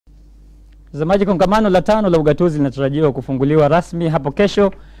Mtazamaji, kongamano la 5 la ugatuzi linatarajiwa kufunguliwa rasmi hapo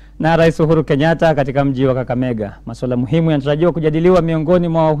kesho na Rais Uhuru Kenyatta katika mji wa Kakamega. Masuala muhimu yanatarajiwa kujadiliwa miongoni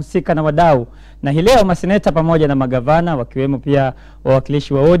mwa wahusika na wadau. Na hii leo maseneta pamoja na magavana wakiwemo pia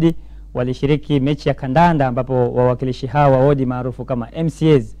wawakilishi wa wodi walishiriki mechi ya kandanda, ambapo wawakilishi hao wa wodi maarufu kama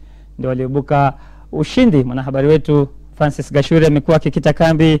MCAs ndio walioibuka ushindi. Mwanahabari wetu Francis Gashuri amekuwa akikita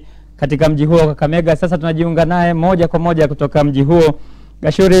kambi katika mji huo wa Kakamega. Sasa tunajiunga naye moja kwa moja kutoka mji huo.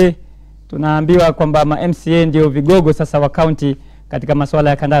 Gashuri, tunaambiwa kwamba ma MCA ndio vigogo sasa wa county katika masuala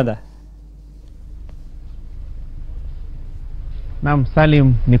ya kandanda. Naam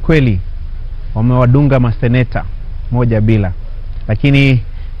Salim, ni kweli wamewadunga maseneta moja bila, lakini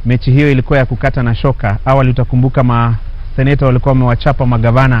mechi hiyo ilikuwa ya kukata na shoka. Awali utakumbuka maseneta walikuwa wamewachapa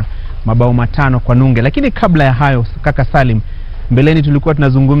magavana mabao 5 kwa nunge. Lakini kabla ya hayo kaka Salim, mbeleni tulikuwa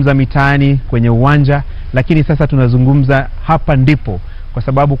tunazungumza mitaani kwenye uwanja, lakini sasa tunazungumza hapa ndipo, kwa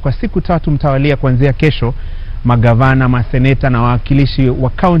sababu kwa siku 3 mtawalia kuanzia kesho, magavana, maseneta na wawakilishi wa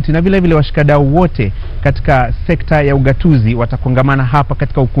county na vile vile washikadau wote katika sekta ya ugatuzi watakongamana hapa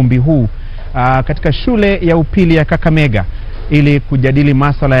katika ukumbi huu katika shule ya upili ya Kakamega ili kujadili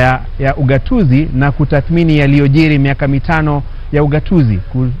masuala ya ugatuzi na kutathmini yaliyojiri miaka 5 ya ugatuzi,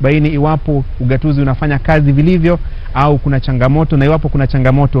 kubaini iwapo ugatuzi unafanya kazi vilivyo au kuna changamoto, na iwapo kuna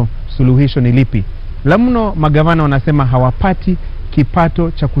changamoto suluhisho ni lipi. La mno, magavana wanasema hawapati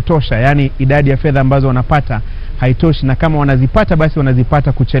kipato cha kutosha, yani idadi ya fedha ambazo wanapata haitoshi, na kama wanazipata basi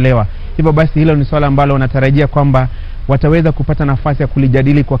wanazipata kuchelewa. Hivyo basi hilo ni swala ambalo wanatarajia kwamba wataweza kupata nafasi ya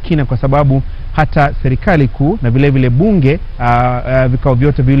kulijadili kwa kina, kwa sababu hata serikali kuu na vile vile bunge, vikao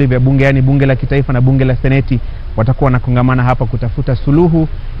vyote vile vya bunge, yani bunge la kitaifa na bunge la seneti, watakuwa na kongamana hapa kutafuta suluhu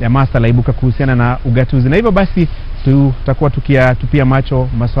ya masuala ibuka kuhusiana na ugatuzi. Na hivyo basi tutakuwa tukiyatupia macho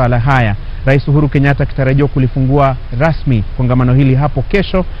masuala haya. Rais Uhuru Kenyatta kitarajiwa kulifungua rasmi kongamano hili hapo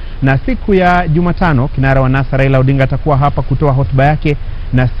kesho, na siku ya Jumatano kinara wa NASA Raila Odinga atakuwa hapa kutoa hotuba yake,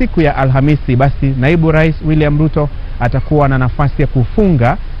 na siku ya Alhamisi basi naibu rais William Ruto atakuwa na nafasi ya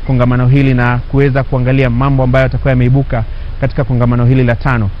kufunga kongamano hili na kuweza kuangalia mambo ambayo yatakuwa yameibuka katika kongamano hili la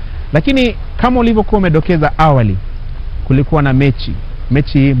 5. Lakini kama ulivyokuwa umedokeza awali, kulikuwa na mechi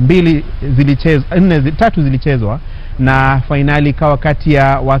 3 zilichezwa, na finali ikawa kati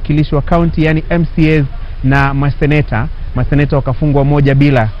ya wakilishi wa county yani MCAs na maseneta. Maseneta wakafungwa 1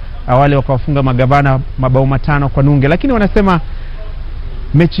 bila, awali wakawafunga magavana mabao 5 kwa nunge. Lakini wanasema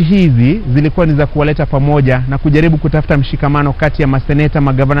mechi hizi zilikuwa ni za kuwaleta pamoja na kujaribu kutafuta mshikamano kati ya maseneta,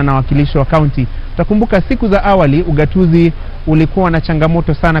 magavana na wakilishi wa county. Utakumbuka siku za awali ugatuzi ulikuwa na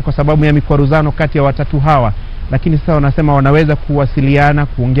changamoto sana kwa sababu ya mikwaruzano kati ya watatu hawa, lakini sasa wanasema wanaweza kuwasiliana,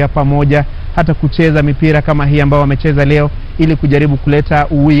 kuongea pamoja, hata kucheza mipira kama hii ambao wamecheza leo, ili kujaribu kuleta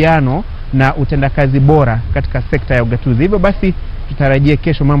uwiano na utendakazi bora katika sekta ya ugatuzi. Hivyo basi tutarajie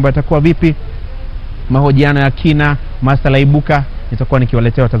kesho mambo yatakuwa vipi, mahojiano ya kina, masuala ibuka, nitakuwa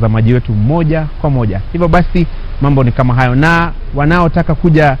nikiwaletea watazamaji wetu moja kwa moja. Hivyo basi mambo ni kama hayo, na wanaotaka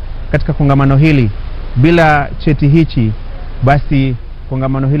kuja katika kongamano hili bila cheti hichi, basi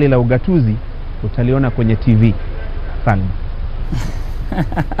kongamano hili la ugatuzi utaliona kwenye TV. Sana.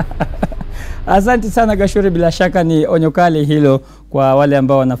 Asante sana Gashuri, bila shaka ni onyo kali hilo kwa wale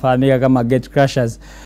ambao wanafahamika kama gate crashers.